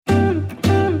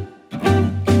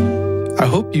I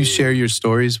hope you share your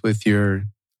stories with your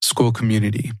school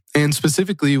community and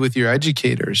specifically with your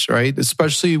educators, right?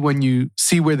 Especially when you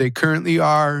see where they currently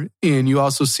are and you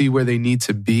also see where they need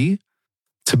to be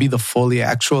the fully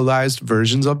actualized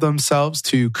versions of themselves,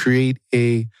 to create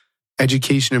a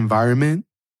education environment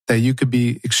that you could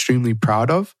be extremely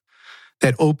proud of,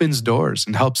 that opens doors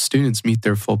and helps students meet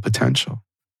their full potential,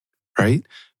 right?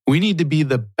 We need to be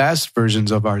the best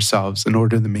versions of ourselves in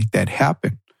order to make that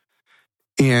happen.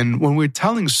 And when we're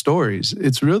telling stories,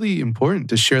 it's really important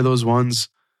to share those ones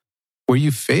where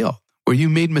you failed, where you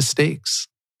made mistakes,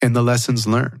 and the lessons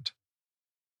learned.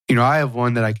 You know, I have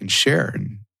one that I can share,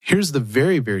 and here's the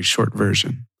very, very short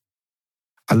version.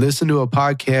 I listened to a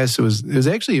podcast. It was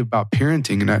actually about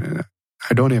parenting, and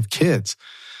I don't have kids,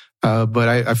 but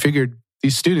I figured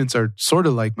these students are sort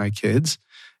of like my kids,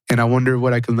 and I wonder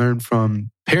what I can learn from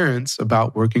parents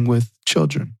about working with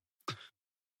children.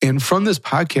 And from this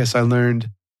podcast, I learned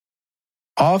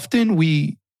often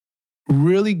we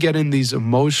really get in these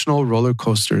emotional roller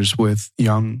coasters with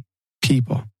young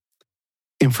people.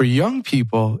 And for young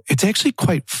people, it's actually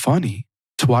quite funny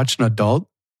to watch an adult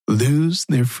lose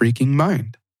their freaking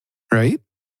mind, right?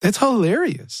 That's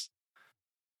hilarious.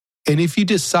 And if you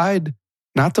decide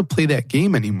not to play that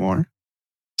game anymore,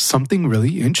 something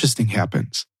really interesting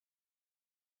happens.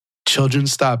 Children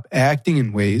stop acting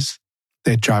in ways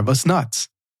that drive us nuts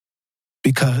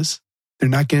because they're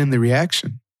not getting the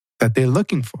reaction that they're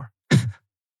looking for.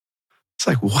 It's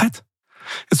like, what?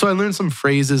 And so I learned some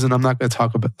phrases, and I'm not going to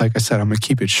talk about, like I said, I'm going to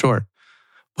keep it short.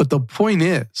 But the point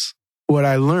is, what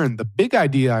I learned, the big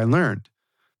idea I learned,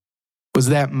 was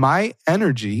that my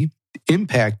energy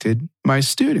impacted my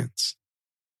students.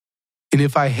 And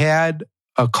if I had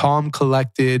a calm,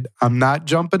 collected, I'm not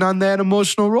jumping on that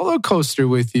emotional roller coaster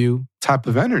with you type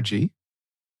of energy,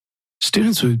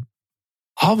 students would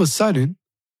all of a sudden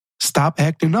stop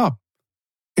acting up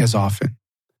as often.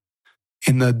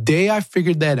 And the day I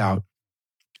figured that out,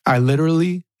 I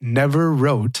literally never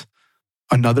wrote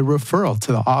another referral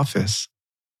to the office.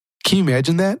 Can you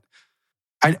imagine that?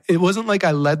 It wasn't like I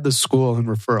led the school in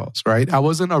referrals, right? I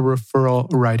wasn't a referral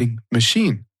writing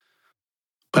machine.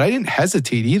 But I didn't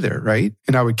hesitate either, right?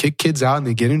 And I would kick kids out and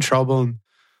they get in trouble and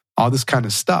all this kind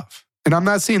of stuff. And I'm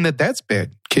not saying that that's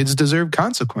bad. Kids deserve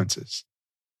consequences.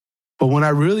 But when I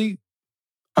really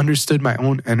understood my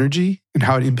own energy and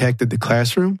how it impacted the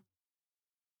classroom,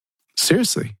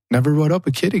 seriously, never wrote up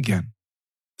a kid again.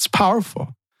 It's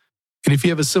powerful. And if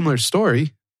you have a similar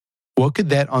story, what could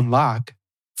that unlock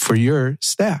for your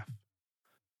staff?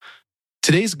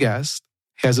 Today's guest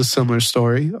has a similar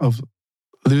story of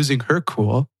losing her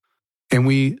cool, and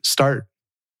we start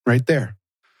right there.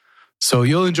 So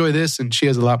you'll enjoy this, and she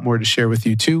has a lot more to share with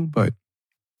you too, but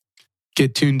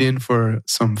get tuned in for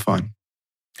some fun.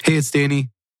 Hey, it's Danny.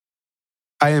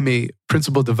 I am a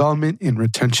principal development and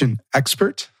retention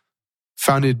expert.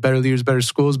 Founded Better Leaders, Better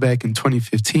Schools back in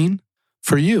 2015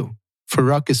 for you, for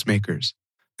ruckus makers.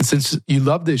 And since you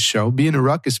love this show, being a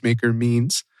ruckus maker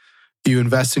means you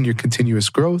invest in your continuous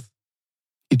growth,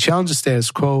 you challenge the status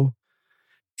quo,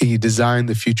 and you design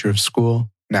the future of school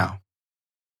now.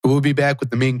 We'll be back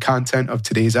with the main content of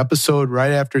today's episode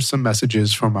right after some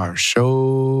messages from our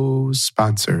show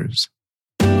sponsors.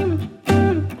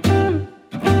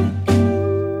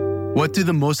 What do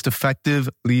the most effective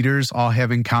leaders all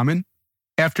have in common?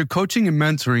 After coaching and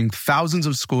mentoring thousands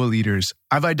of school leaders,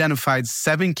 I've identified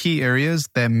 7 key areas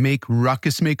that make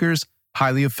ruckus makers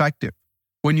highly effective.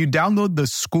 When you download the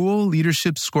School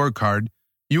Leadership Scorecard,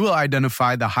 you will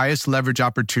identify the highest leverage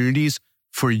opportunities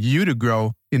for you to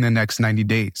grow in the next 90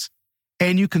 days.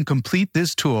 And you can complete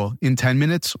this tool in 10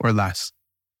 minutes or less.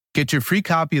 Get your free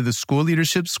copy of the School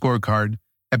Leadership Scorecard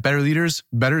at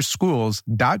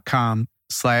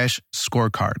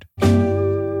betterleadersbetterschools.com/scorecard.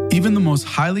 Even the most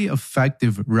highly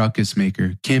effective ruckus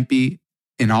maker can't be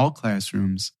in all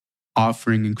classrooms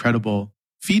offering incredible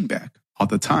feedback all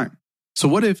the time. So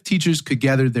what if teachers could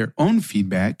gather their own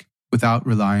feedback without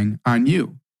relying on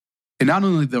you? And not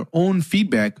only their own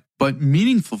feedback, but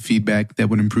meaningful feedback that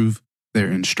would improve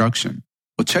their instruction.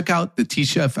 Well, check out the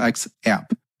TeachFX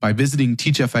app by visiting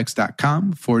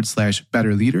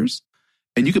teachfx.com/betterleaders,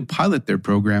 and you can pilot their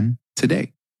program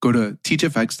today. Go to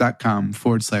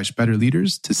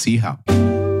teachfx.com/betterleaders to see how.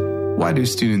 Why do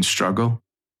students struggle?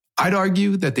 I'd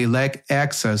argue that they lack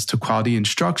access to quality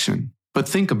instruction. But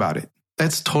think about it.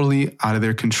 That's totally out of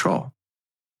their control.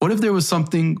 What if there was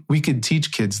something we could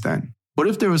teach kids then? What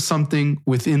if there was something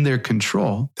within their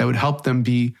control that would help them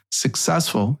be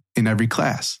successful in every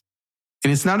class?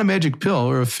 And it's not a magic pill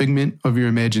or a figment of your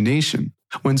imagination.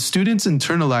 When students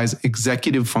internalize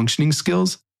executive functioning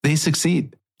skills, they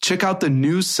succeed. Check out the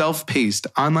new self-paced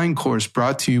online course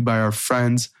brought to you by our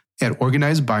friends at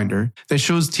Organized Binder that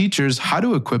shows teachers how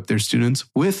to equip their students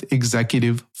with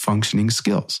executive functioning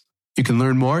skills. You can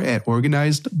learn more at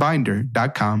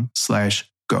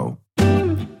organizedbinder.com/go.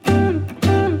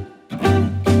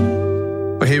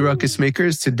 Well, hey, Ruckus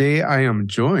Makers. Today I am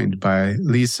joined by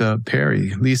Lisa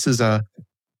Perry. Lisa's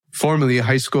formerly a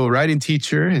high school writing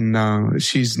teacher, and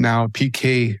she's now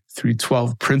PK through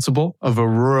 12 principal of a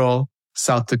rural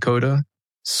South Dakota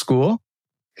school.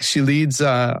 She leads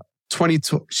a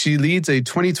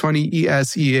 2020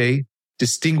 ESEA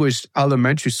Distinguished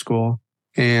Elementary School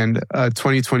and a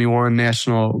 2021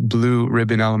 National Blue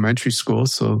Ribbon Elementary School.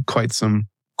 So quite some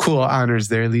cool honors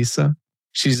there, Lisa.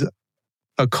 She's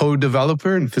a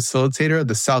co-developer and facilitator of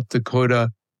the South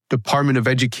Dakota Department of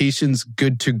Education's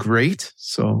Good to Great.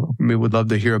 So we would love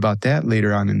to hear about that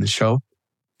later on in the show.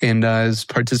 And has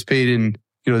participated in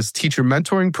his teacher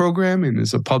mentoring program and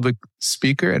is a public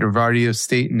speaker at a variety of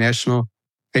state and national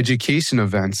education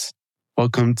events.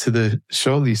 Welcome to the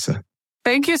show, Lisa.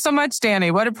 Thank you so much,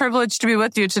 Danny. What a privilege to be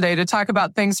with you today to talk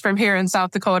about things from here in South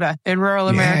Dakota, in rural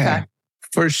America.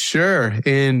 For sure.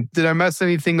 And did I mess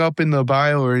anything up in the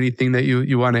bio or anything that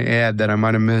you want to add that I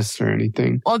might have missed or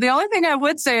anything? Well, the only thing I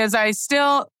would say is I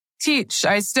still teach.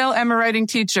 I still am a writing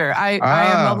teacher. I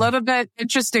am a little bit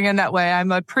interesting in that way.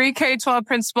 I'm a pre-K-12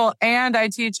 principal and I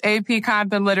teach AP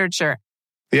Comp and Literature.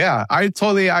 Yeah, I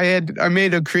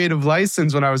made a creative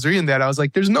license when I was reading that. I was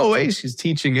like, there's no way she's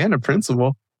teaching and a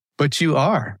principal, but you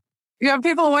are.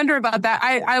 People wonder about that.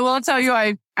 I will tell you,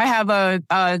 I have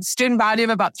a student body of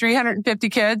about 350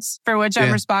 kids for which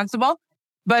I'm responsible.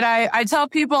 But I tell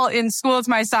people in schools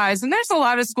my size, and there's a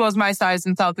lot of schools my size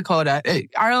in South Dakota.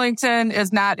 Arlington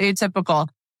is not atypical.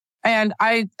 And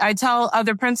I tell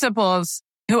other principals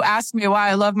who ask me why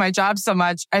I love my job so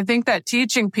much, I think that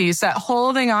teaching piece, that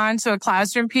holding on to a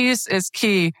classroom piece is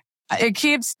key. It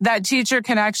keeps that teacher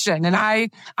connection. And I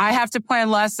have to plan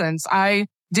lessons. I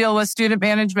deal with student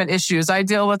management issues. I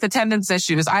deal with attendance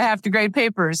issues. I have to grade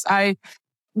papers. I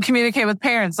communicate with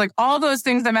parents. Like all those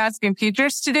things I'm asking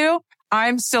teachers to do,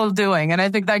 I'm still doing. And I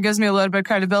think that gives me a little bit of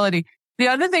credibility. The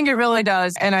other thing it really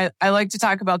does, and I like to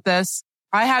talk about this,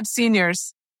 I have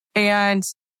seniors and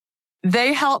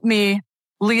they help me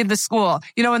lead the school.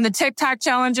 When the TikTok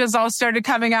challenges all started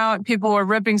coming out, people were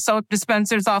ripping soap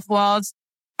dispensers off walls.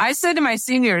 I said to my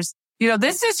seniors,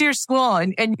 this is your school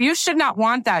and you should not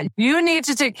want that. You need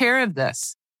to take care of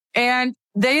this. And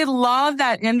they love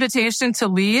that invitation to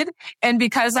lead. And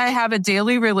because I have a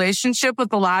daily relationship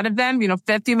with a lot of them,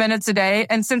 50 minutes a day.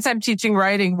 And since I'm teaching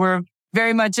writing, we're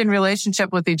very much in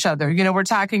relationship with each other. We're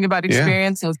talking about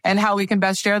experiences and how we can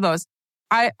best share those.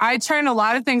 I turn a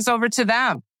lot of things over to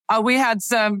them. We had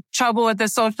some trouble with the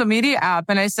social media app.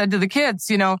 And I said to the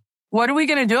kids, what are we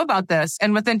going to do about this?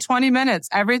 And within 20 minutes,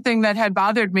 everything that had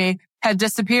bothered me had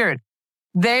disappeared.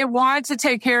 They want to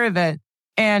take care of it.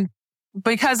 And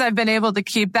because I've been able to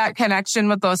keep that connection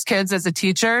with those kids as a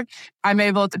teacher, I'm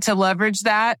able to leverage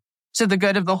that to the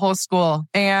good of the whole school.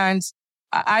 And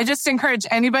I just encourage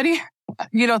anybody,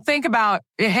 think about,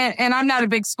 and I'm not a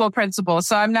big school principal,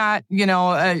 so I'm not,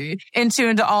 in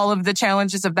tune to all of the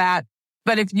challenges of that.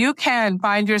 But if you can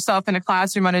find yourself in a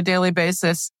classroom on a daily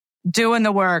basis, doing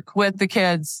the work with the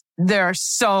kids, there are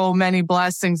so many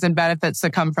blessings and benefits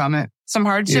that come from it. Some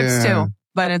hardships too,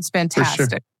 but it's fantastic.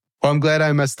 Sure. Well, I'm glad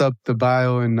I messed up the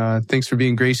bio and thanks for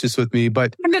being gracious with me.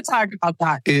 But I'm going to talk about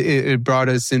that. It brought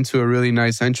us into a really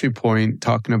nice entry point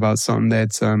talking about something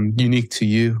that's unique to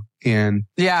you. And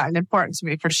important to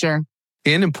me for sure.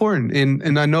 And important.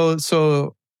 And I know,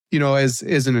 so, as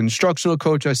an instructional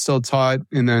coach, I still taught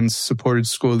and then supported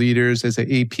school leaders. As an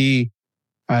AP,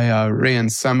 I ran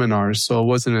seminars. So it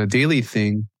wasn't a daily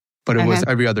thing, but it was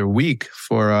every other week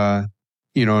for,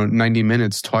 90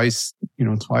 minutes twice.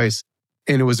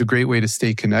 And it was a great way to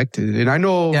stay connected. And I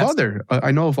know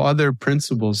of other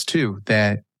principals too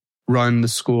that run the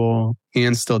school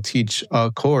and still teach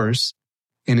a course.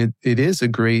 And it is a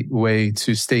great way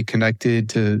to stay connected,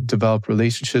 to develop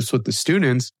relationships with the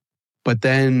students. But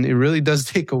then it really does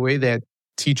take away that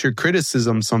teacher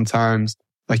criticism sometimes.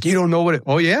 Like, you don't know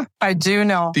I do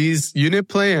know. These unit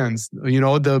plans,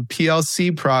 the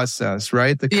PLC process,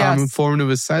 right? The common formative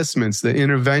assessments, the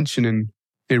intervention and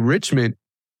enrichment.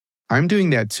 I'm doing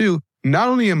that too. Not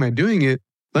only am I doing it,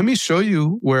 let me show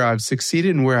you where I've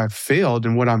succeeded and where I've failed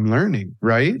and what I'm learning,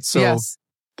 right? So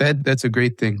that's a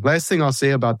great thing. Last thing I'll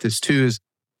say about this too is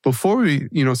before we,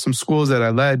 some schools that I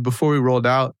led, before we rolled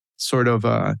out sort of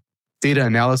data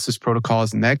analysis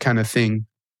protocols and that kind of thing,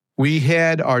 we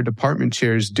had our department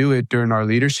chairs do it during our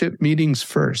leadership meetings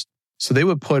first. So they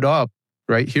would put up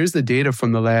right? Here's the data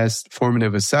from the last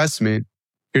formative assessment.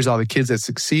 Here's all the kids that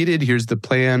succeeded. Here's the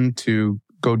plan to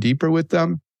go deeper with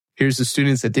them. Here's the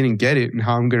students that didn't get it and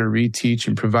how I'm going to reteach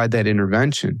and provide that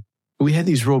intervention. We had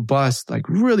these robust, like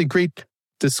really great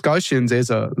discussions as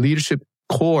a leadership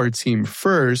core team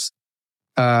first.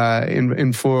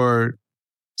 And for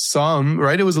some,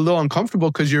 right, it was a little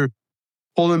uncomfortable because you're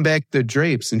pulling back the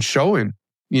drapes and showing,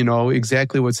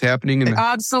 exactly what's happening.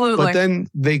 Absolutely. But then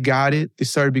they got it. They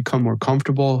started to become more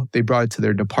comfortable. They brought it to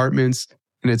their departments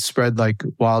and it spread like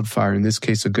wildfire, in this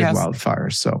case, a good wildfire.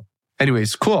 So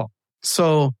anyways, cool.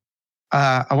 So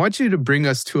I want you to bring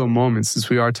us to a moment, since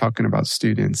we are talking about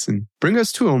students, and bring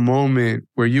us to a moment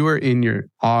where you were in your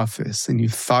office and you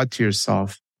thought to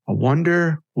yourself, I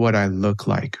wonder what I look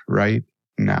like right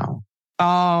now.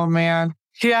 Oh, man.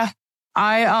 Yeah.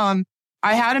 I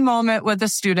had a moment with a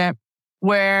student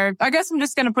where, I guess I'm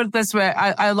just going to put it this way.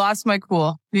 I lost my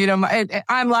cool.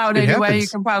 I'm loud anyway. You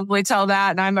can probably tell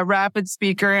that. And I'm a rapid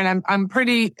speaker and I'm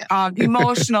pretty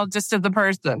emotional just to the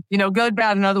person, good,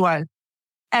 bad, and otherwise.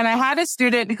 And I had a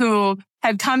student who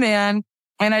had come in,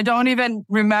 and I don't even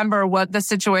remember what the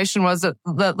situation was that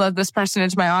led this person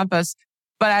into my office,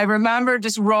 but I remember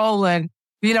just rolling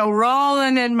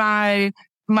in my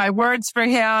words for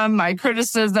him, my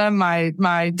criticism,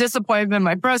 my disappointment,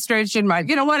 my frustration,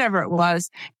 whatever it was.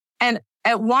 And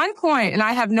at one point, and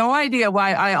I have no idea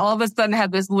why, I all of a sudden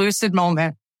had this lucid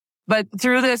moment, but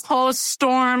through this whole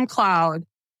storm cloud,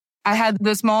 I had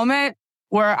this moment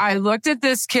where I looked at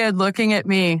this kid looking at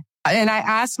me, and I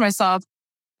asked myself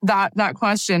that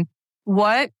question,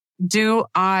 what do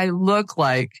I look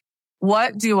like?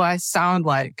 What do I sound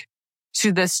like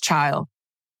to this child?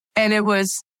 And I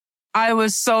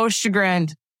was so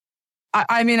chagrined.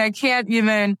 I can't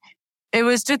even, it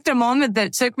was just a moment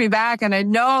that took me back. And I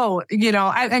know,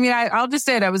 I'll just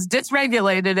say it. I was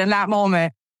dysregulated in that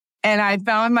moment. And I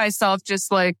found myself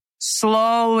just like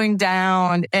slowing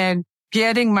down and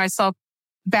getting myself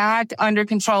back under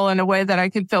control in a way that I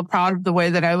could feel proud of the way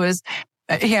that I was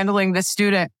handling the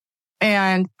student.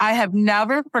 And I have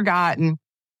never forgotten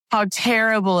how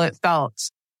terrible it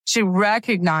felt to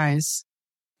recognize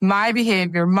my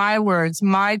behavior, my words,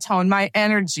 my tone, my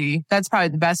energy. That's probably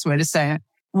the best way to say it.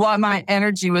 What my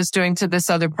energy was doing to this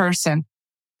other person.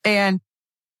 And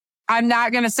I'm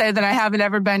not going to say that I haven't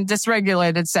ever been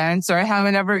dysregulated since, or I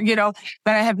haven't ever,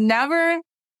 but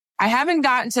I haven't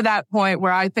gotten to that point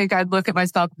where I think I'd look at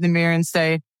myself in the mirror and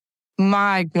say,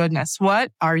 my goodness,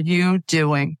 what are you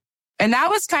doing? And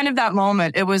that was kind of that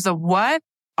moment. It was what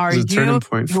are you doing? It was a turning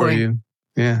point for you.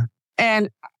 Yeah. And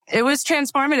it was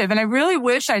transformative. And I really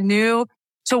wish I knew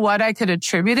to what I could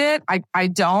attribute it. I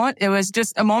don't. It was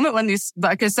just a moment when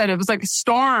like I said, it was like a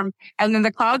storm, and then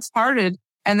the clouds parted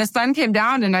and the sun came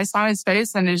down, and I saw his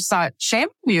face and I just thought, shame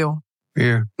on you.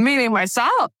 Yeah. Meaning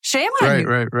myself. Shame on you.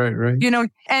 Right.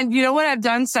 And you know what I've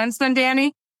done since then,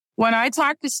 Danny? When I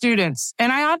talk to students,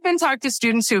 and I often talk to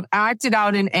students who've acted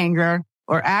out in anger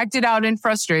or acted out in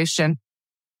frustration,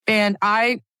 and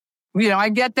I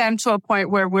get them to a point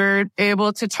where we're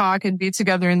able to talk and be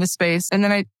together in the space. And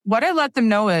then what I let them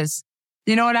know is,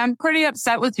 I'm pretty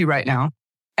upset with you right now.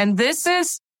 And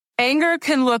anger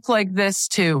can look like this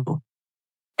too.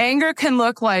 Anger can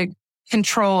look like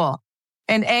control.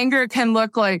 And anger can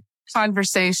look like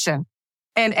conversation.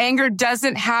 And anger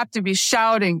doesn't have to be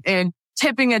shouting and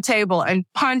tipping a table and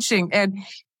punching and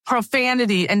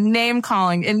profanity and name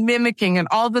calling and mimicking and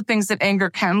all the things that anger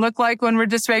can look like when we're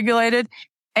dysregulated.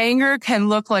 Anger can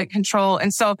look like control.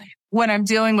 And so when I'm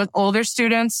dealing with older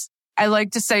students, I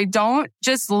like to say, don't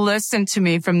just listen to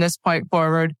me from this point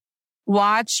forward.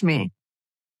 Watch me.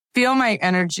 Feel my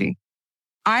energy.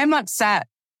 I'm upset.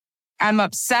 I'm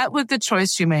upset with the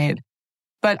choice you made.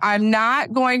 But I'm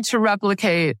not going to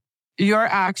replicate your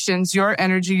actions, your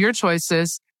energy, your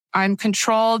choices. I'm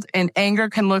controlled, and anger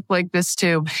can look like this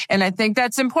too. And I think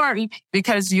that's important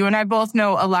because you and I both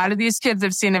know a lot of these kids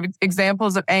have seen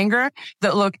examples of anger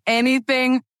that look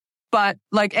anything but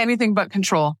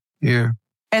control. Yeah.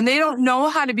 And they don't know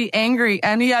how to be angry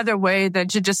any other way than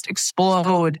to just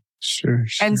explode. Sure.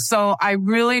 And so I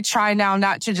really try now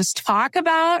not to just talk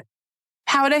about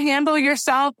how to handle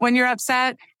yourself when you're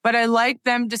upset, but I like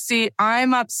them to see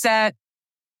I'm upset,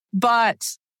 but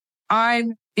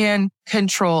I'm in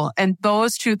control. And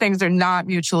those two things are not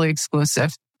mutually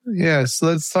exclusive. Yeah. So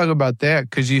let's talk about that,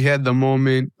 because you had the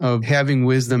moment of having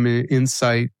wisdom and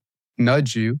insight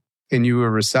nudge you, and you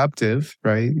were receptive,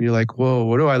 right? You're like, whoa,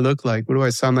 what do I look like? What do I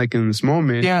sound like in this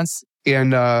moment? Yes.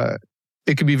 And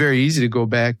it could be very easy to go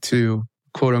back to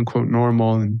quote unquote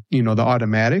normal and, the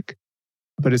automatic.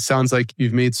 But it sounds like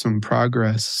you've made some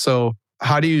progress. So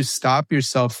how do you stop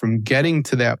yourself from getting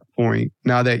to that point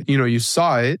now that, you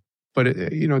saw it, but,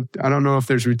 I don't know if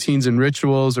there's routines and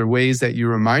rituals or ways that you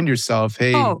remind yourself,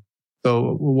 hey,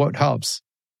 so what helps?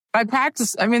 I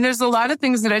practice. I mean, there's a lot of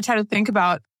things that I try to think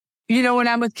about. When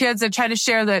I'm with kids, I try to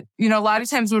share that, a lot of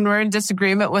times when we're in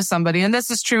disagreement with somebody, and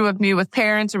this is true of me with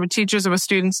parents or with teachers or with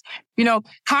students,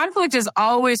 conflict is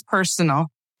always personal.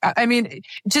 I mean,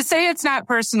 to say it's not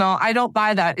personal, I don't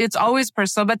buy that. It's always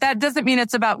personal, but that doesn't mean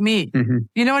it's about me. Mm-hmm.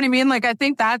 You know what I mean? Like, I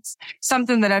think that's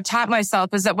something that I've taught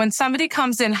myself is that when somebody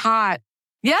comes in hot,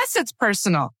 yes, it's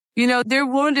personal. They're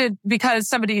wounded because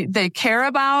somebody they care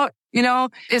about,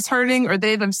 is hurting or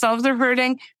they themselves are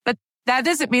hurting, but that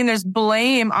doesn't mean there's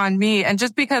blame on me. And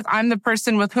just because I'm the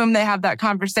person with whom they have that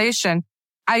conversation,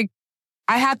 I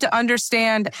have to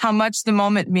understand how much the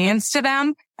moment means to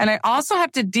them. And I also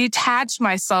have to detach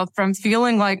myself from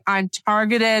feeling like I'm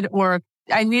targeted or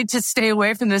I need to stay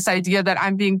away from this idea that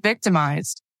I'm being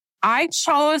victimized. I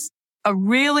chose a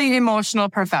really emotional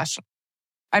profession.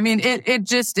 I mean, it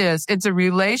just is. It's a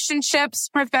relationships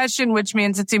profession, which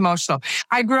means it's emotional.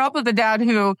 I grew up with a dad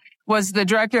who was the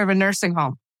director of a nursing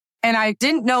home. And I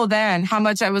didn't know then how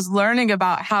much I was learning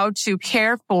about how to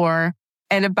care for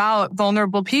and about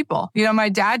vulnerable people. My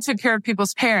dad took care of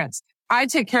people's parents. I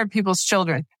take care of people's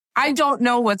children. I don't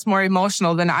know what's more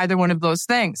emotional than either one of those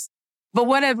things. But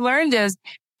what I've learned is,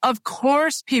 of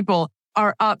course, people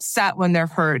are upset when they're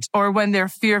hurt or when they're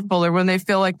fearful or when they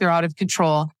feel like they're out of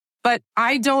control. But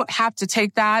I don't have to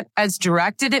take that as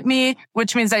directed at me,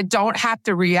 which means I don't have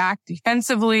to react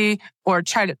defensively or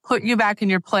try to put you back in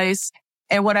your place.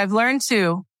 And what I've learned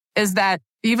too is that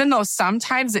even though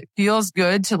sometimes it feels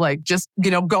good to just,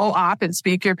 go off and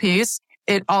speak your piece,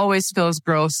 it always feels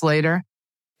gross later.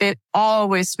 It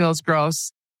always feels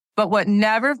gross. But what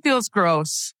never feels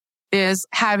gross is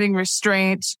having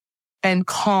restraint and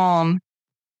calm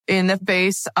in the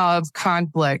face of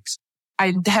conflict.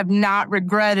 I have not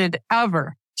regretted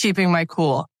ever keeping my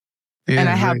cool. Yeah, and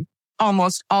I have right.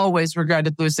 almost always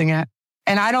regretted losing it.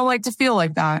 And I don't like to feel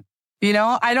like that.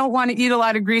 I don't want to eat a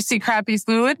lot of greasy, crappy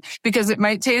food because it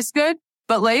might taste good,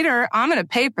 but later I'm going to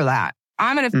pay for that.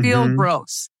 I'm going to feel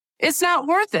gross. It's not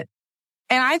worth it.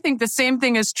 And I think the same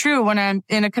thing is true when I'm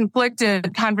in a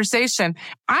conflicted conversation.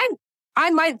 I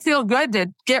might feel good to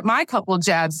get my couple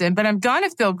jabs in, but I'm going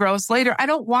to feel gross later. I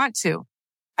don't want to.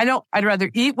 I'd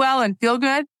rather eat well and feel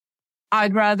good.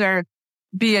 I'd rather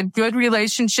be in good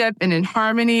relationship and in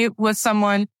harmony with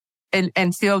someone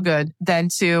and feel good than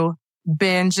to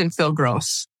binge and feel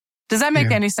gross. Does that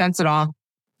make any sense at all?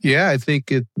 Yeah, I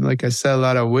think like I said, a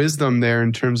lot of wisdom there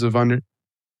in terms of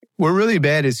we're really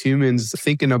bad as humans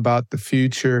thinking about the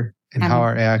future and how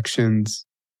our actions,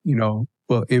 will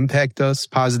impact us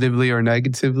positively or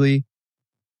negatively.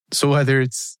 So whether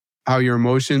it's how your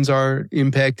emotions are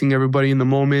impacting everybody in the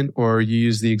moment, or you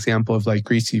use the example of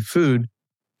greasy food,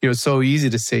 it's so easy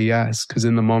to say yes, because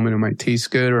in the moment it might taste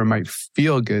good or it might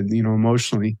feel good,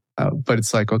 emotionally. But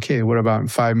it's okay, what about in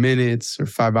 5 minutes or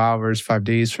 5 hours, 5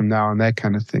 days from now and that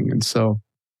kind of thing. And so,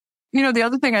 the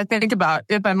other thing I think about,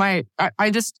 if I might,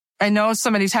 I know so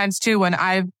many times too, when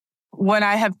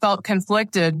I have felt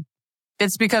conflicted,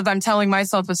 it's because I'm telling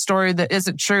myself a story that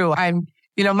isn't true.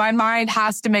 My mind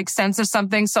has to make sense of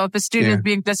something. So if a student is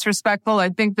being disrespectful, I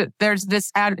think that there's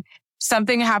this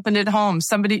something happened at home.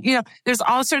 Somebody, there's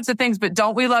all sorts of things, but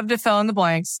don't we love to fill in the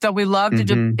blanks? Don't we love to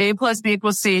do A plus B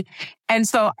equals C? And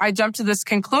so I jumped to this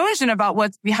conclusion about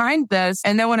what's behind this.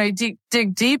 And then when I dig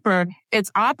deeper,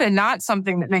 it's often not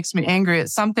something that makes me angry.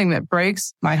 It's something that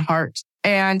breaks my heart.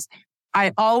 And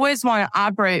I always want to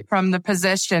operate from the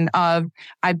position of,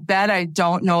 I bet I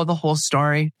don't know the whole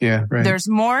story. Yeah, right. There's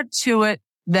more to it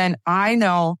than I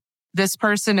know. This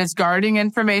person is guarding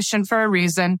information for a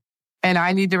reason, and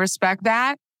I need to respect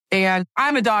that. And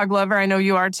I'm a dog lover. I know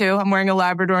you are too. I'm wearing a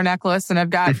Labrador necklace and I've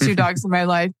got 2 dogs in my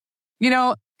life.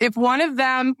 If one of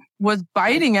them was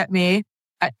biting at me,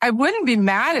 I wouldn't be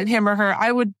mad at him or her.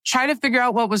 I would try to figure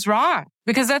out what was wrong,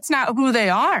 because that's not who they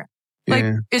are.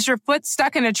 Is your foot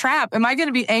stuck in a trap? Am I going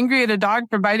to be angry at a dog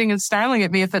for biting and snarling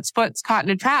at me if its foot's caught in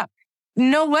a trap?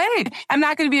 No way. I'm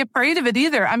not going to be afraid of it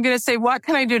either. I'm going to say, what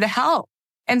can I do to help?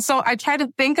 And so I try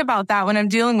to think about that when I'm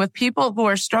dealing with people who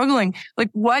are struggling.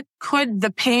 What could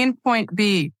the pain point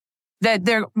be that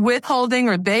they're withholding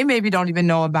or they maybe don't even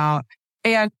know about?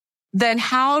 And then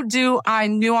how do I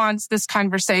nuance this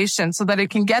conversation so that I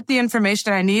can get the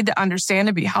information I need to understand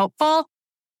and be helpful,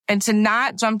 and to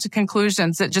not jump to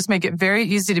conclusions that just make it very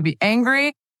easy to be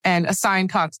angry and assign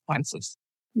consequences?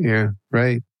 Yeah,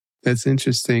 right. That's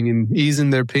interesting. And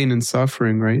easing their pain and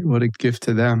suffering, right? What a gift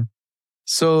to them.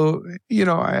 So,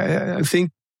 I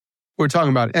think we're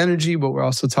talking about energy, but we're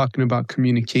also talking about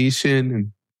communication.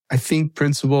 And I think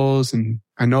principals and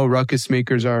I know ruckus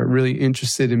makers are really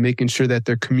interested in making sure that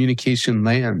their communication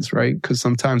lands, right? Because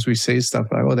sometimes we say stuff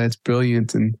like, oh, that's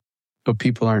brilliant, but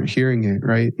people aren't hearing it,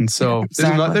 right? And so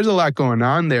there's a lot going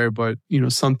on there, but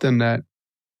something that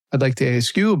I'd like to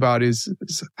ask you about is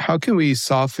how can we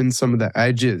soften some of the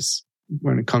edges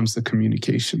when it comes to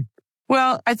communication?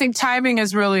 Well, I think timing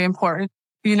is really important.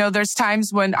 There's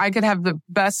times when I could have the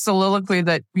best soliloquy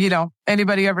that,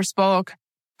 anybody ever spoke.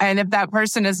 And if that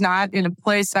person is not in a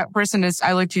place, that person is,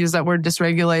 I like to use that word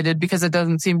dysregulated because it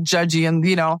doesn't seem judgy and,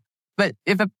 but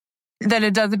then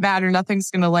it doesn't matter.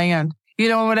 Nothing's going to land.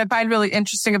 What I find really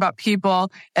interesting about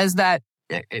people is that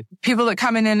people that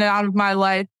come in and out of my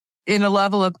life in a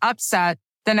level of upset,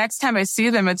 the next time I see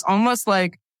them, it's almost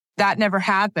like that never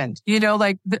happened.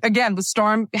 Again, the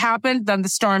storm happened, then the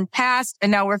storm passed,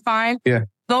 and now we're fine. Yeah.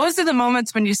 Those are the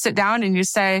moments when you sit down and you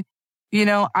say,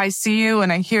 I see you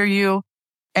and I hear you.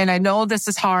 And I know this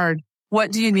is hard.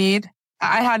 What do you need?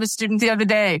 I had a student the other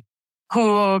day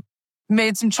who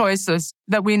made some choices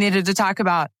that we needed to talk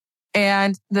about.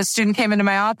 And the student came into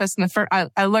my office and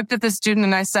I looked at the student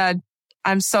and I said,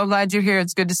 I'm so glad you're here.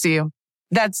 It's good to see you.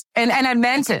 And I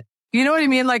meant it. You know what I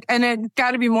mean? And it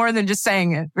got to be more than just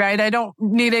saying it, right? I don't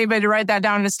need anybody to write that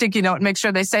down in a sticky note and make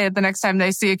sure they say it the next time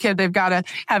they see a kid they've got to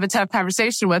have a tough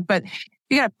conversation with. But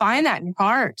you got to find that in your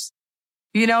heart.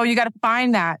 You got to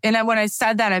find that. And then when I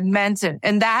said that, I meant it.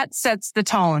 And that sets the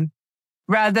tone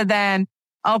rather than,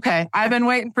 okay, I've been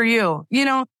waiting for you.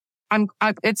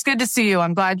 It's good to see you.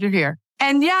 I'm glad you're here.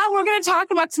 And yeah, we're going to talk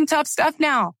about some tough stuff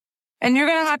now. And you're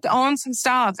going to have to own some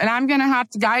stuff. And I'm going to have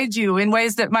to guide you in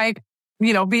ways that might,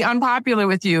 be unpopular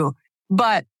with you.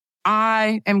 But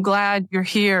I am glad you're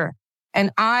here.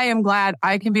 And I am glad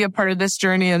I can be a part of this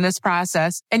journey and this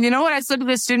process. And you know what I said to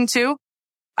this student too?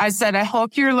 I said, I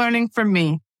hope you're learning from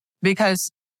me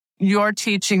because you're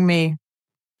teaching me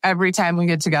every time we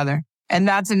get together. And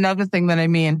that's another thing that I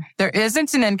mean. There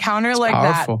isn't an encounter like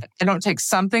powerful. That I don't take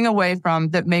something away from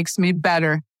that makes me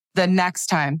better the next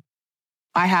time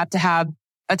I have to have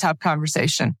a tough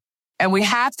conversation. And we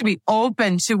have to be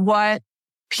open to what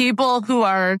people who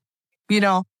are,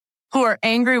 who are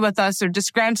angry with us or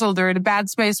disgruntled or in a bad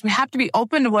space, we have to be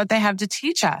open to what they have to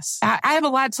teach us. I have a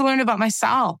lot to learn about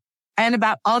myself and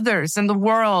about others and the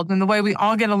world and the way we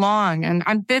all get along. And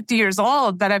I'm 50 years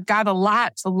old, but I've got a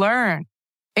lot to learn.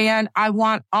 And I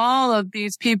want all of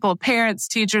these people, parents,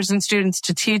 teachers, and students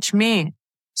to teach me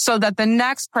so that the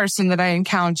next person that I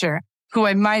encounter who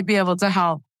I might be able to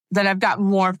help, that I've got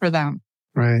more for them.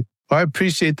 Right. Well, I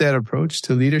appreciate that approach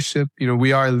to leadership.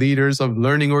 We are leaders of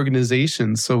learning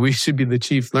organizations, so we should be the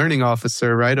chief learning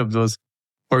officer, right, of those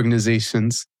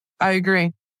organizations. I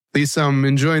agree. Lisa, I'm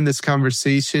enjoying this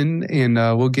conversation, and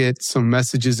we'll get some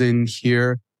messages in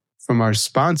here from our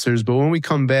sponsors. But when we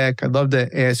come back, I'd love to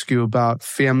ask you about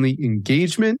family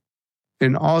engagement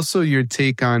and also your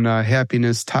take on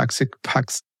happiness, toxic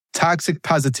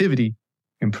positivity,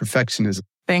 and perfectionism.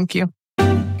 Thank you.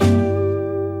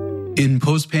 In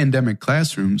post-pandemic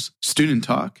classrooms, student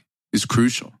talk is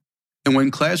crucial. And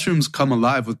when classrooms come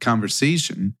alive with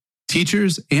conversation,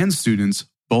 teachers and students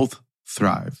both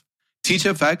thrive.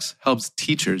 TeachFX helps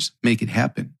teachers make it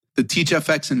happen. The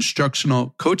TeachFX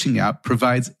instructional coaching app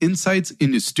provides insights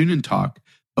into student talk,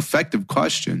 effective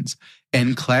questions,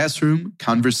 and classroom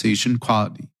conversation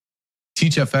quality.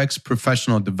 TeachFX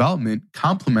professional development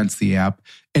complements the app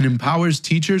and empowers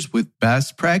teachers with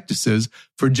best practices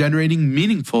for generating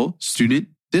meaningful student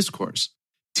discourse.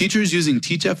 Teachers using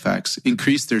TeachFX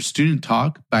increase their student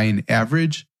talk by an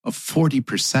average of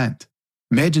 40%.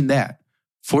 Imagine that,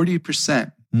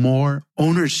 40% more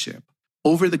ownership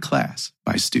over the class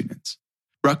by students.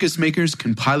 Ruckus makers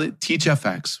can pilot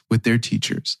TeachFX with their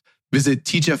teachers. Visit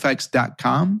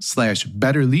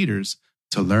teachfx.com/betterleaders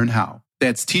to learn how.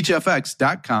 That's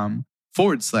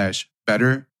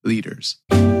teachfx.com/betterleaders.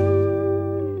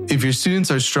 If your students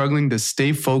are struggling to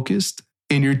stay focused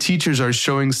and your teachers are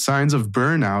showing signs of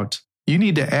burnout, you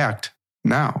need to act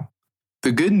now.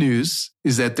 The good news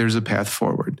is that there's a path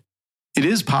forward. It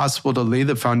is possible to lay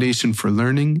the foundation for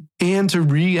learning and to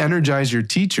re-energize your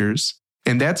teachers,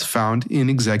 and that's found in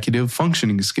executive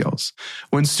functioning skills.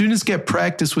 When students get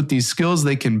practice with these skills,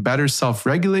 they can better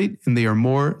self-regulate and they are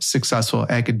more successful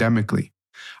academically.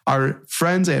 Our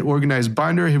friends at Organized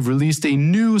Binder have released a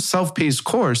new self-paced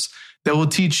course that will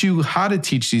teach you how to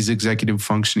teach these executive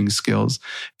functioning skills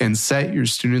and set your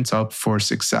students up for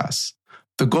success.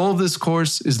 The goal of this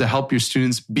course is to help your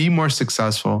students be more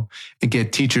successful and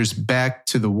get teachers back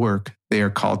to the work they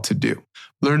are called to do.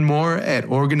 Learn more at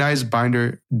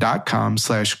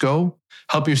organizedbinder.com/go.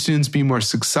 Help your students be more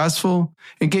successful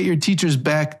and get your teachers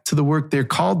back to the work they're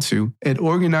called to at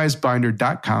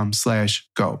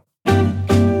organizedbinder.com/go.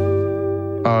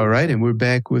 All right, and we're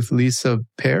back with Lisa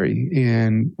Perry.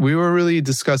 And we were really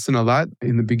discussing a lot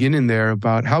in the beginning there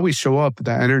about how we show up,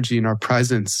 the energy and our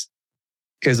presence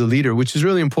as a leader, which is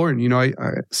really important. You know, I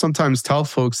sometimes tell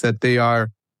folks that they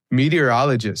are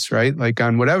meteorologists, right? Like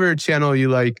on whatever channel you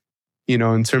like, you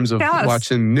know, in terms of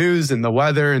watching news and the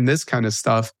weather and this kind of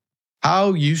stuff.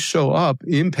 How you show up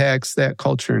impacts that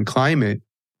culture and climate.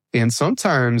 And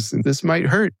sometimes this might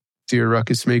hurt, dear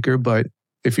ruckus maker, but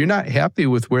if you're not happy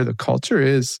with where the culture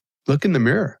is, look in the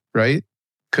mirror, right?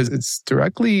 Because it's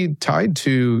directly tied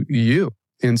to you.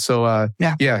 And so,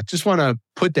 just want to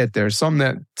put that there,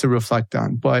 something to reflect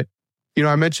on. But, you know,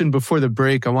 I mentioned before the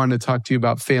break, I wanted to talk to you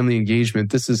about family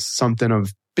engagement. This is something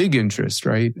of big interest,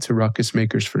 right? To ruckus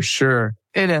makers for sure.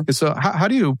 It is. And so how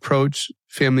do you approach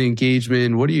family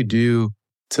engagement? What do you do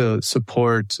to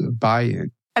support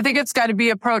buy-in? I think it's got to be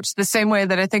approached the same way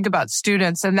that I think about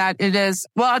students, and that it is,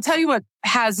 well, I'll tell you what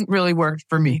hasn't really worked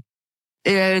for me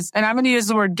is, and I'm going to use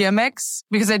the word gimmicks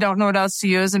because I don't know what else to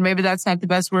use, and maybe that's not the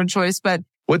best word choice, but.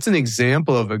 What's an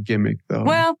example of a gimmick though?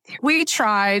 Well, we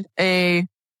tried a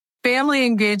family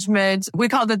engagement. We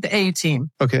called it the A-Team.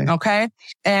 Okay.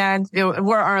 And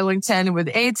we're Arlington with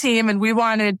A-Team, and we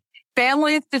wanted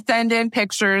families to send in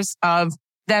pictures of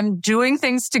them doing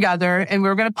things together, and we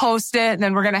were going to post it, and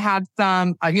then we're going to have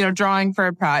some, drawing for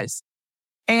a prize.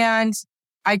 And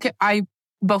I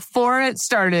before it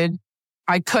started,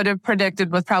 I could have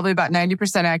predicted with probably about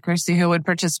 90% accuracy who would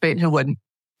participate and who wouldn't.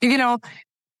 You know,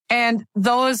 and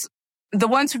the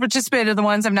ones who participated are the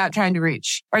ones I'm not trying to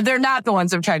reach. Or they're not the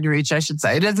ones I'm trying to reach, I should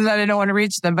say. It isn't that I don't want to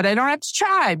reach them, but I don't have to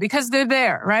try because they're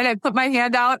there, right? I put my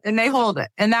hand out and they hold it.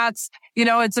 And that's,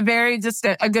 it's a very, just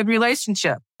a good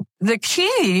relationship. The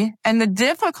key and the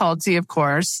difficulty, of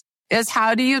course, is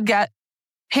how do you get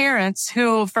parents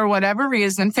who, for whatever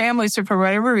reason, families who, for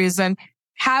whatever reason,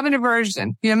 have an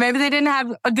aversion. Maybe they didn't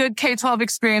have a good K-12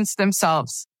 experience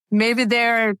themselves. Maybe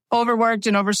they're overworked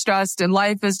and overstressed and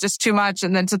life is just too much.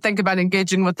 And then to think about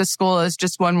engaging with the school is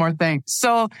just one more thing.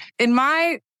 So in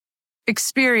my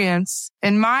experience,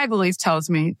 and my belief tells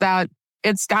me that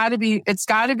it's got to be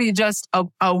just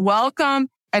a welcome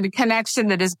and a connection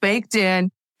that is baked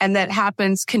in and that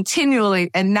happens continually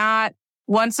and not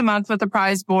once a month with a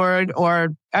prize board or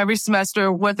every semester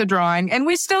with a drawing. And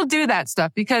we still do that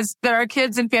stuff because there are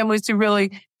kids and families who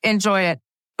really enjoy it.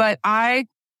 But I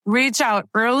reach out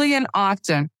early and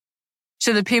often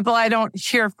to the people I don't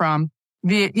hear from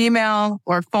via email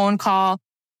or phone call.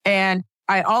 And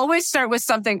I always start with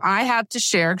something I have to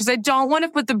share because I don't want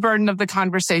to put the burden of the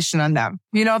conversation on them.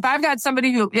 If I've got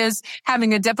somebody who is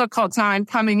having a difficult time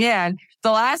coming in,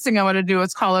 the last thing I want to do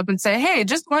is call up and say, hey,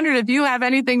 just wondered if you have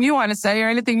anything you want to say or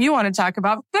anything you want to talk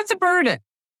about. That's a burden.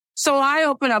 So I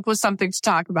open up with something to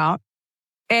talk about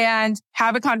and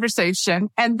have a conversation.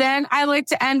 And then I like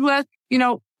to end with,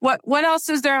 what else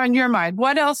is there on your mind?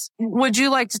 What else would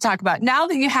you like to talk about? Now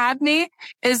that you have me,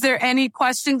 is there any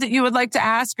questions that you would like to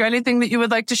ask or anything that you would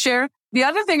like to share? The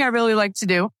other thing I really like to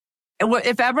do,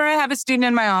 if ever I have a student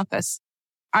in my office,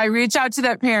 I reach out to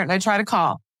that parent and I try to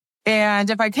call. And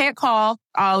if I can't call,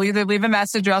 I'll either leave a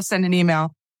message or I'll send an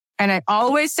email. And I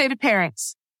always say to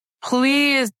parents,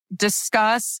 please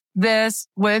discuss this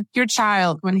with your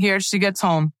child when he or she gets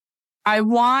home. I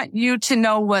want you to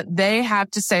know what they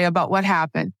have to say about what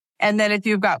happened. And then if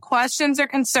you've got questions or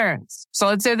concerns, so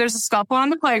let's say there's a scuffle on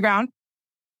the playground,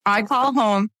 I call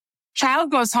home,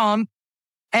 child goes home,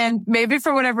 and maybe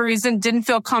for whatever reason didn't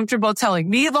feel comfortable telling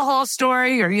me the whole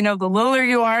story or, the littler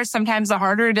you are, sometimes the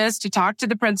harder it is to talk to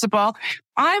the principal.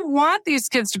 I want these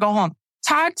kids to go home,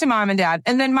 talk to mom and dad,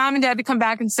 and then mom and dad to come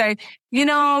back and say,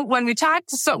 when we talked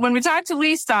to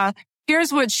Lisa,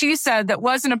 here's what she said that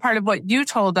wasn't a part of what you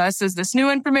told us is this new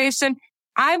information.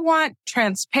 I want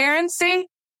transparency.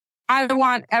 I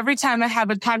want every time I have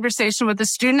a conversation with a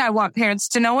student, I want parents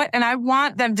to know it and I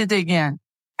want them to dig in.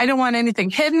 I don't want anything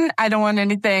hidden. I don't want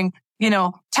anything,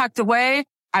 tucked away.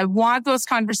 I want those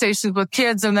conversations with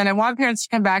kids. And then I want parents to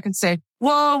come back and say,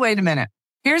 whoa, wait a minute.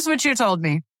 Here's what you told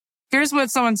me. Here's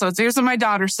what so-and-so said. Here's what my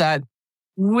daughter said.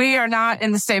 We are not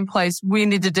in the same place. We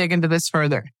need to dig into this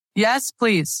further. Yes,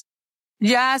 please.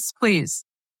 Yes, please.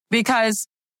 Because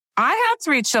I have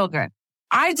 3 children.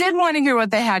 I did want to hear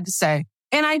what they had to say.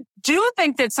 And I do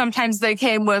think that sometimes they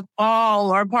came with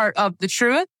all or part of the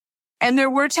truth. And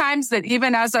there were times that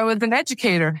even as I was an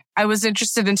educator, I was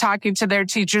interested in talking to their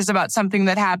teachers about something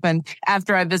that happened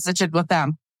after I visited with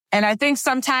them. And I think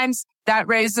sometimes that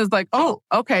raises like, oh,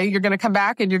 okay, you're going to come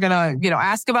back and you're going to,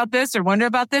 ask about this or wonder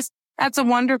about this. That's a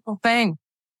wonderful thing.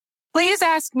 please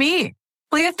ask me.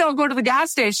 Please don't go to the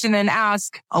gas station and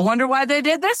ask, I wonder why they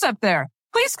did this up there.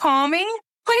 Please call me.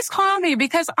 Please call me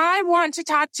because I want to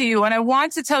talk to you and I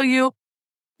want to tell you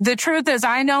the truth as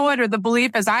I know it or the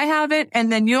belief as I have it.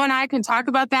 And then you and I can talk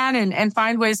about that and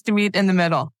find ways to meet in the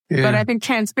middle. Yeah. But I think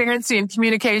transparency and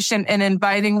communication and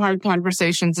inviting hard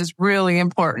conversations is really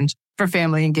important for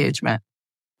family engagement.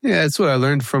 Yeah, that's what I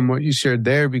learned from what you shared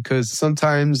there, because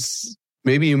sometimes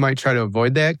maybe you might try to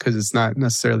avoid that because it's not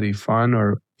necessarily fun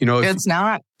or, it's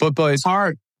not. But it's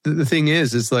hard. The thing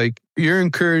is like you're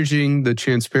encouraging the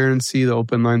transparency, the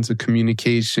open lines of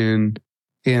communication,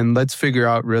 and let's figure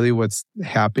out really what's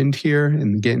happened here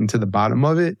and getting to the bottom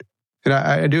of it. And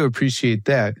I do appreciate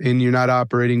that. And you're not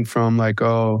operating from like,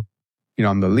 I'm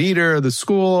the leader of the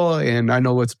school and I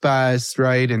know what's best,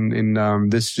 right?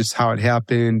 And this is just how it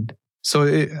happened. So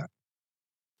it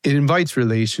invites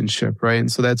relationship, right?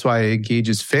 And so that's why it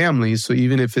engages families. So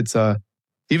even if it's a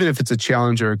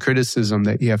challenge or a criticism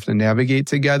that you have to navigate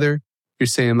together, you're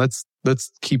saying, let's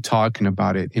keep talking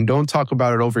about it. And don't talk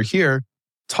about it over here.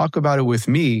 Talk about it with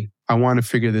me. I want to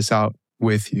figure this out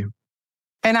with you.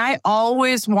 And I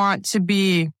always want to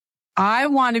be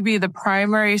the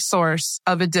primary source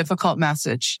of a difficult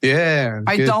message. Yeah.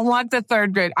 I don't want the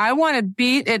third grade. I want to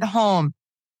beat it home.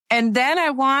 And then I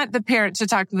want the parent to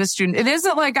talk to the student. It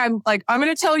isn't like I'm going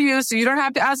to tell you so you don't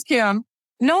have to ask him.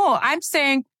 No, I'm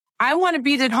saying I want to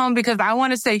beat it home because I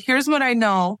want to say, here's what I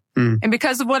know. And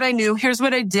because of what I knew, here's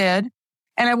what I did.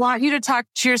 And I want you to talk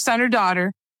to your son or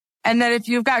daughter. And that if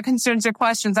you've got concerns or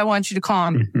questions, I want you to call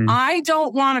me. Mm-hmm. I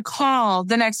don't want to call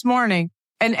the next morning.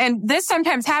 And this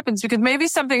sometimes happens because maybe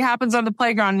something happens on the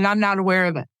playground and I'm not aware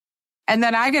of it. And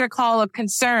then I get a call of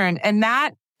concern. And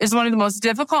that is one of the most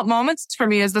difficult moments for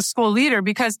me as the school leader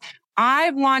because I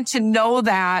want to know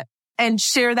that and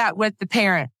share that with the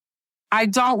parent. I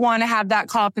don't want to have that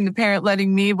call from the parent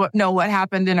letting me know what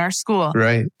happened in our school.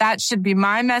 Right. That should be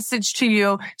my message to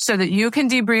you so that you can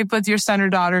debrief with your son or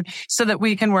daughter so that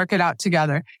we can work it out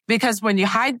together. Because when you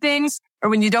hide things or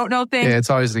when you don't know things... Yeah, it's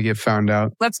always going to get found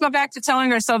out. Let's go back to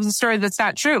telling ourselves a story that's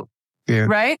not true. Yeah.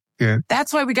 Right? Yeah.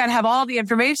 That's why we got to have all the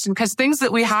information because things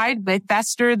that we hide, they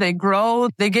fester, they grow,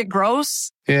 they get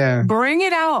gross. Yeah. Bring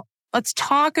it out. Let's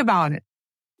talk about it.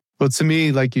 Well, to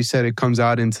me, like you said, it comes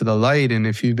out into the light. And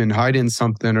if you've been hiding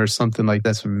something or something like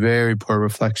that's a very poor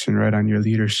reflection, right, on your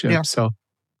leadership. Yeah. So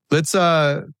let's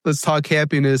talk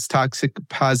happiness, toxic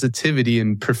positivity,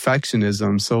 and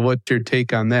perfectionism. So what's your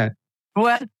take on that?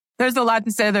 Well, there's a lot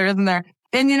to say there, isn't there?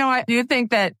 And I do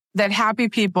think that happy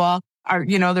people are,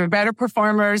 they're better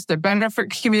performers, they're better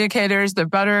communicators, they're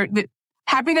better.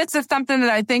 Happiness is something that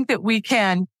I think that we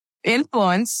can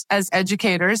influence as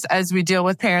educators, as we deal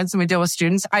with parents and we deal with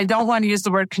students. I don't want to use the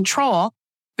word control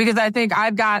because I think I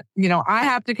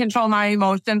have to control my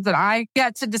emotions that I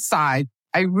get to decide.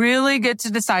 I really get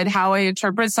to decide how I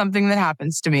interpret something that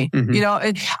happens to me.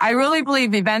 Mm-hmm. I really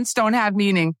believe events don't have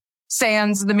meaning,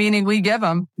 sans the meaning we give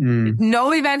them.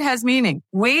 No event has meaning.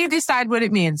 We decide what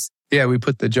it means. Yeah, we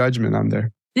put the judgment on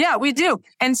there. Yeah, we do.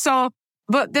 And so,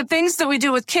 but the things that we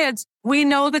do with kids, we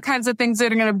know the kinds of things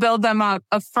that are going to build them up,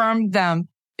 affirm them,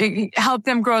 help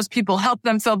them grow as people, help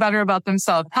them feel better about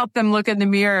themselves, help them look in the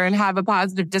mirror and have a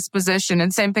positive disposition.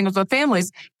 And same thing with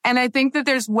families. And I think that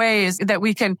there's ways that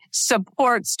we can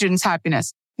support students'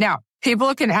 happiness. Now,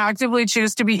 people can actively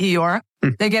choose to be Eeyore.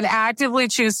 They can actively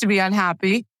choose to be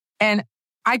unhappy. And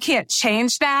I can't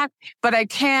change that, but I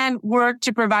can work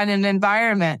to provide an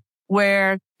environment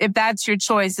where if that's your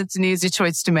choice, it's an easy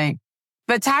choice to make.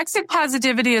 But toxic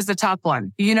positivity is a tough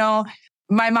one.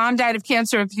 My mom died of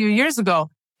cancer a few years ago,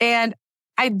 and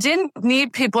I didn't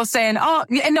need people saying, oh,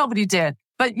 and nobody did.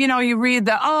 But, you read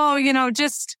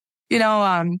just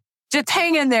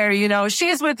hang in there.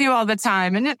 She's with you all the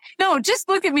time. And no, just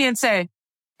look at me and say,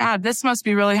 God, this must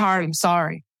be really hard. I'm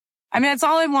sorry. I mean, that's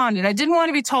all I wanted. I didn't want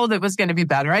to be told it was going to be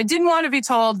better. I didn't want to be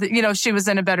told that, she was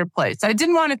in a better place.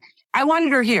 I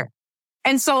wanted her here.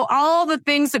 And so all the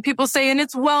things that people say, and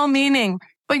it's well-meaning,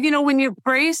 but when you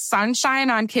praise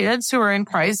sunshine on kids who are in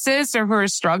crisis or who are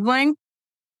struggling,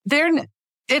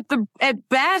 at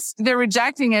best, they're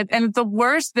rejecting it. And at the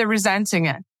worst, they're resenting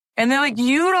it. And they're like,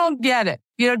 you don't get it.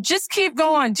 Just keep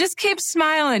going. Just keep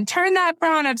smiling. Turn that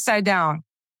frown upside down.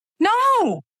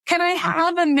 No. Can I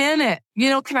have a minute?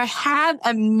 Can I have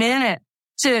a minute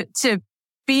to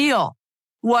feel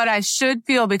what I should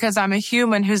feel because I'm a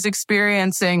human who's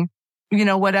experiencing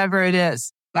whatever it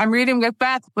is. I'm reading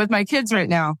Macbeth with my kids right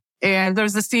now. And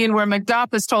there's a scene where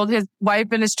Macduff is told his wife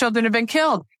and his children have been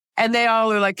killed. And they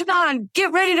all are like, come on,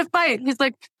 get ready to fight. He's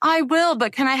like, I will,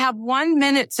 but can I have 1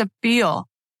 minute to feel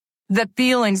the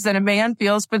feelings that a man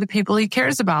feels for the people he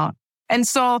cares about? And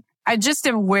so I just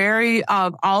am wary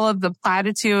of all of the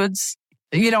platitudes.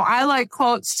 I like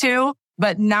quotes too,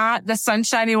 but not the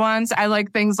sunshiny ones. I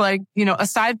like things like,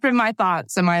 aside from my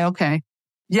thoughts, am I okay?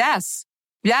 Yes.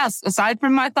 Aside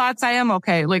from my thoughts, I am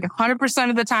okay. Like 100%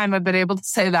 of the time I've been able to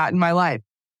say that in my life.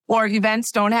 Or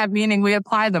events don't have meaning. We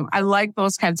apply them. I like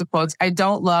those kinds of quotes. I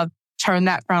don't love turn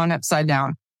that frown upside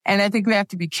down. And I think we have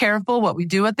to be careful what we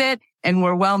do with it. And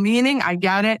we're well-meaning. I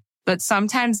get it. But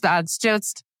sometimes that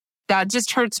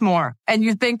just hurts more. And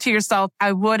you think to yourself,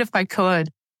 I would if I could.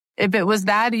 If it was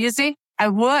that easy, I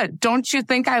would. Don't you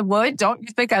think I would? Don't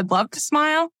you think I'd love to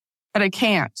smile? But I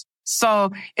can't.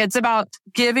 So it's about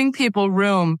giving people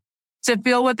room to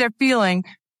feel what they're feeling,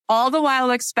 all the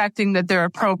while expecting that they're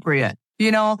appropriate.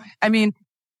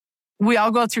 We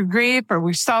all go through grief or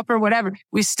we suffer, whatever.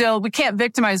 We can't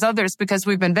victimize others because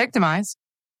we've been victimized.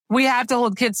 We have to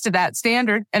hold kids to that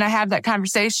standard. And I have that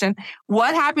conversation.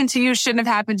 What happened to you shouldn't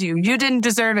have happened to you. You didn't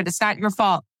deserve it. It's not your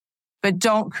fault. But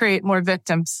don't create more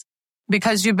victims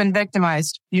because you've been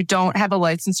victimized. You don't have a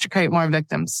license to create more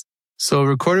victims. So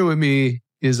recording with me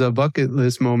is a bucket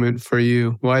list moment for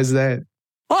you. Why is that?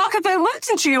 Well, because I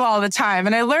listen to you all the time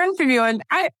and I learn from you. And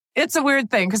it's a weird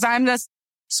thing because I'm this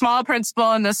small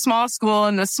principal in this small school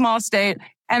in this small state.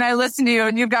 And I listen to you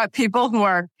and you've got people who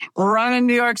are running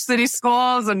New York City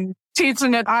schools and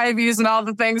teaching at Ivies and all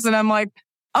the things. And I'm like,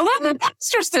 I love the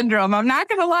imposter syndrome. I'm not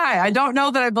going to lie. I don't know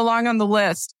that I belong on the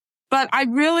list, but I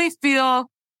really feel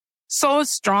so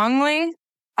strongly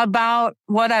about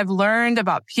what I've learned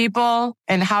about people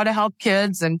and how to help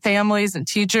kids and families and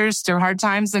teachers through hard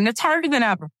times. And it's harder than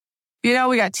ever. We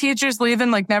got teachers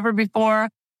leaving like never before.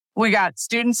 We got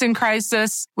students in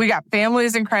crisis. We got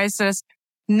families in crisis.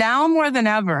 Now more than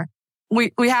ever,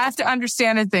 we have to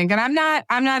understand and think. And I'm not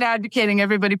advocating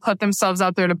everybody put themselves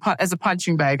out there as a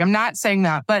punching bag. I'm not saying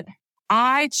that, but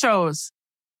I chose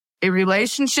a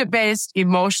relationship-based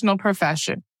emotional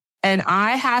profession. And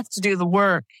I have to do the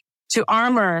work to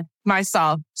armor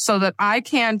myself so that I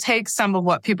can take some of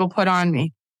what people put on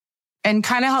me and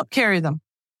kind of help carry them.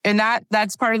 And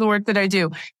that's part of the work that I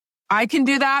do. I can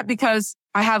do that because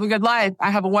I have a good life.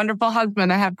 I have a wonderful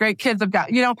husband. I have great kids. I've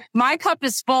got, my cup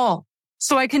is full.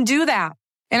 So I can do that.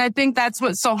 And I think that's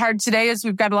what's so hard today is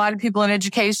we've got a lot of people in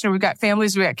education, we've got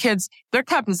families, we've got kids. Their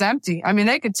cup is empty. I mean,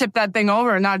 they could tip that thing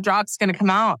over and not a drop's going to come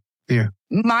out. Yeah.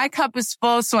 My cup is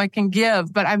full so I can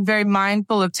give, but I'm very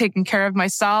mindful of taking care of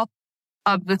myself,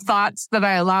 of the thoughts that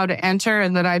I allow to enter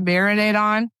and that I marinate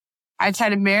on. I try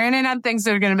to marinate on things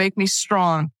that are going to make me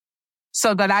strong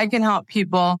so that I can help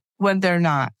people when they're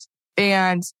not.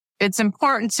 And it's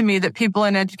important to me that people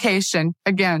in education,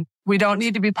 again, we don't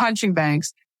need to be punching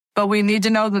bags, but we need to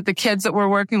know that the kids that we're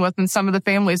working with and some of the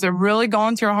families are really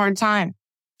going through a hard time.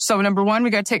 So number one, we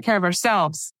got to take care of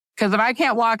ourselves because if I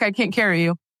can't walk, I can't carry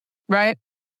you. Right.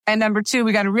 And number two,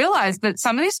 we got to realize that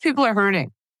some of these people are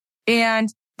hurting and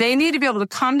they need to be able to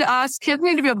come to us. Kids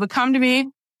need to be able to come to me,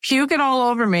 puke it all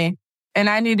over me. And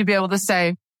I need to be able to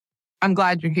say, I'm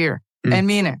glad you're here and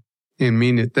mean it. And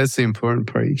mean it. That's the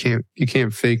important part. You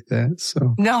can't fake that.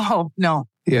 So no.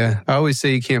 Yeah. I always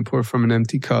say you can't pour from an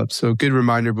empty cup. So good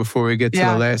reminder before we get to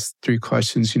the last three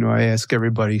questions, I ask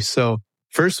everybody. So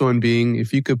first one being,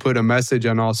 if you could put a message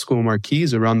on all school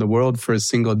marquees around the world for a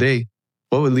single day,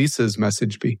 what would Lisa's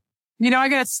message be? I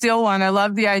got to steal one. I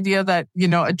love the idea that,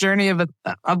 a journey of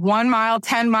 1 mile,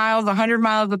 10 miles, 100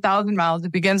 miles, 1,000 miles,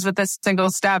 it begins with a single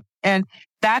step. And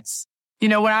that's,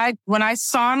 when I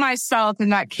saw myself in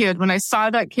that kid, when I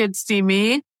saw that kid see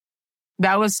me,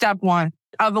 that was step one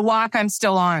of the walk I'm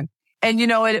still on. And,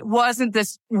 it wasn't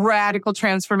this radical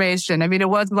transformation. I mean, it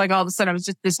wasn't like all of a sudden I was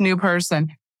just this new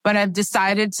person, but I've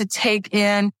decided to take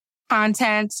in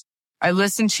content. I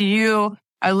listen to you.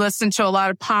 I listen to a lot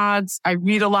of pods. I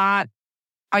read a lot.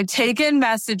 I take in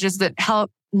messages that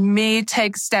help me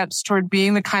take steps toward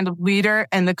being the kind of leader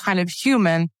and the kind of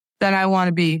human that I want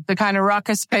to be, the kind of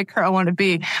ruckus maker I want to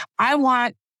be. I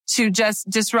want to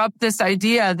just disrupt this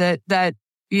idea that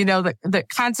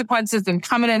consequences and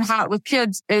coming in hot with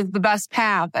kids is the best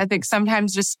path. I think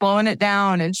sometimes just slowing it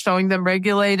down and showing them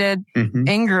regulated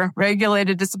anger,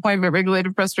 regulated disappointment,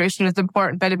 regulated frustration is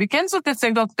important. But it begins with a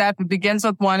single step. It begins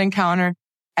with one encounter.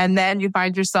 And then you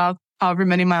find yourself however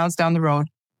many miles down the road.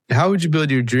 How would you build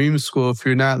your dream school if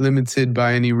you're not limited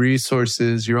by any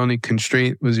resources? Your only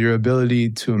constraint was your ability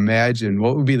to imagine.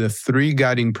 What would be the 3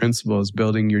 guiding principles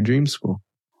building your dream school?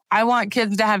 I want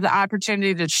kids to have the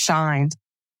opportunity to shine.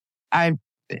 I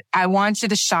want you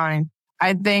to shine.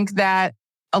 I think that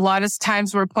a lot of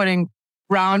times we're putting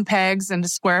round pegs into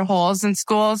square holes in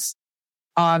schools.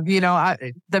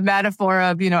 The metaphor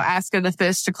of, asking the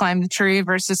fish to climb the tree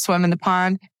versus swim in the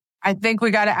pond. I think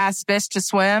we got to ask fish to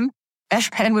swim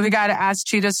and we got to ask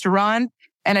cheetahs to run.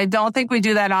 And I don't think we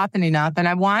do that often enough. And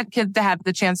I want kids to have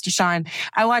the chance to shine.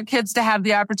 I want kids to have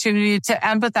the opportunity to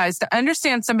empathize, to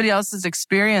understand somebody else's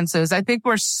experiences. I think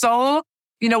we're so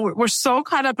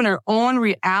caught up in our own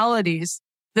realities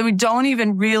that we don't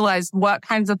even realize what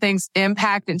kinds of things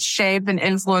impact and shape and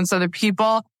influence other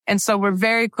people. And so we're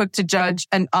very quick to judge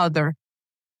an other.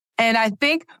 And I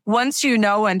think once you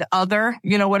know an other,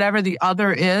 whatever the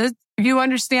other is, you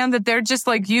understand that they're just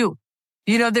like you.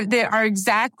 They are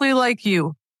exactly like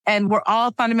you, and we're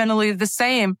all fundamentally the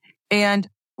same. And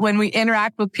when we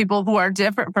interact with people who are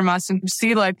different from us and who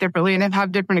see life differently and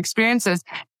have different experiences,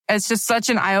 it's just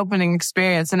such an eye-opening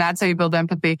experience. And that's how you build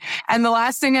empathy. And the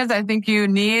last thing is, I think you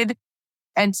need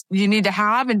to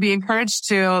have and be encouraged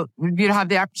to have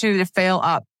the opportunity to fail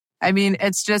up. I mean,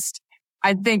 it's just,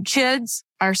 I think kids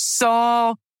are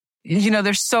so,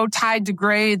 they're so tied to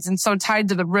grades and so tied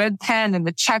to the red pen and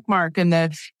the check mark and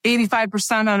the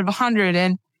 85% out of 100.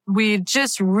 And we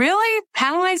just really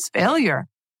penalize failure.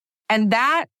 And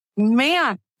that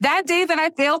day that I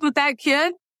failed with that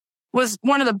kid was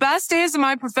one of the best days of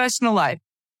my professional life.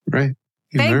 Right.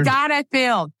 Thank God I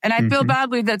failed. And I feel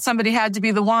badly that somebody had to be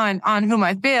the one on whom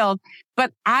I failed,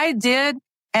 but I did.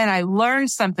 And I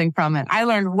learned something from it. I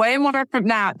learned way more from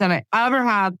that than I ever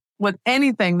have with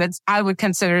anything that I would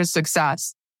consider a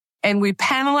success. And we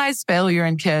penalize failure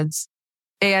in kids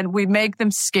and we make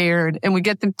them scared and we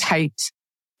get them tight.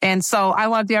 And so I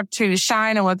want the opportunity to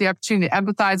shine. I want the opportunity to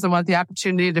empathize. I want the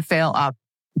opportunity to fail up.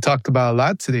 We talked about a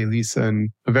lot today, Lisa,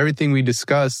 and of everything we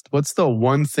discussed, what's the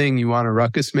one thing you want a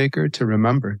ruckus maker to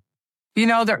remember?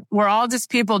 We're all just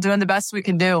people doing the best we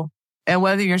can do. And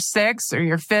whether you're 6 or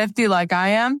you're 50 like I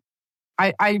am,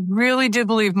 I really do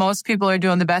believe most people are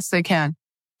doing the best they can.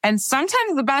 And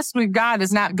sometimes the best we've got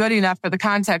is not good enough for the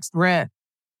context we're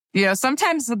in.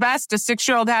 Sometimes the best a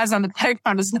 6-year-old has on the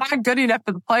playground is not good enough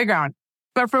for the playground.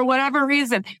 But for whatever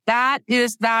reason, that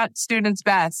is that student's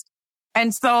best.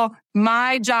 And so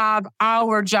my job,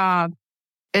 our job,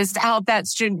 is to help that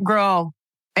student grow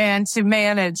and to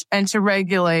manage and to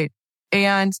regulate.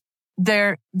 And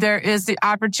there is the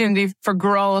opportunity for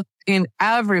growth in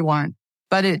everyone,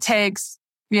 but it takes,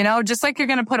 just like you're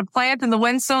going to put a plant in the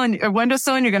windowsill and you're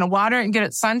going to water it and get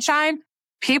it sunshine.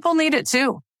 People need it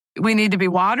too. We need to be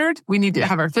watered. We need to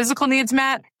have our physical needs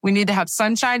met. We need to have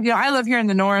sunshine. I live here in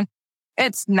the north.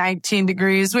 It's 19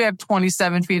 degrees. We have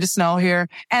 27 feet of snow here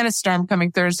and a storm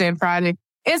coming Thursday and Friday.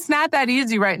 It's not that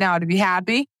easy right now to be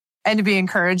happy and to be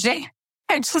encouraging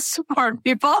and to support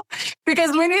people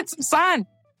because we need some sun.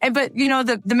 But,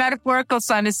 the metaphorical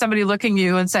sun is somebody looking at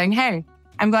you and saying, hey,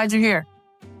 I'm glad you're here.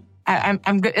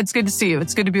 I'm good. It's good to see you.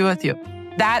 It's good to be with you.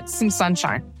 That's some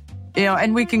sunshine,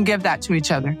 and we can give that to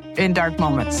each other in dark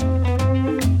moments.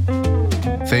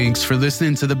 Thanks for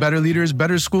listening to the Better Leaders,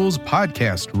 Better Schools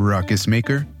podcast, Ruckus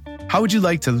Maker. How would you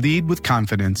like to lead with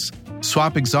confidence,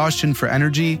 swap exhaustion for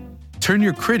energy, turn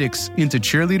your critics into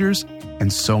cheerleaders,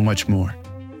 and so much more?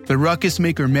 The Ruckus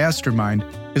Maker Mastermind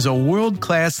is a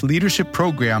world-class leadership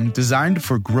program designed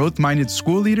for growth-minded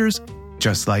school leaders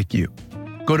just like you.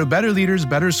 Go to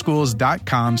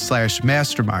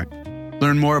betterleadersbetterschools.com/mastermind.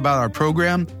 Learn more about our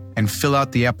program and fill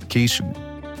out the application.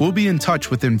 We'll be in touch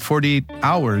within 48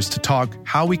 hours to talk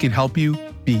how we can help you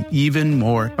be even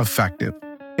more effective.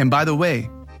 And by the way,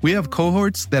 we have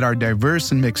cohorts that are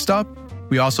diverse and mixed up.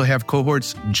 We also have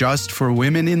cohorts just for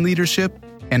women in leadership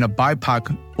and a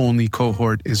BIPOC-only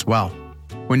cohort as well.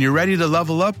 When you're ready to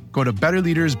level up, go to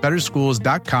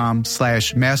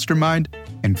betterleadersbetterschools.com/mastermind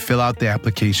and fill out the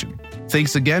application.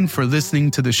 Thanks again for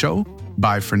listening to the show.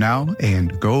 Bye for now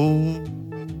and go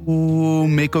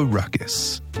make a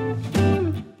ruckus.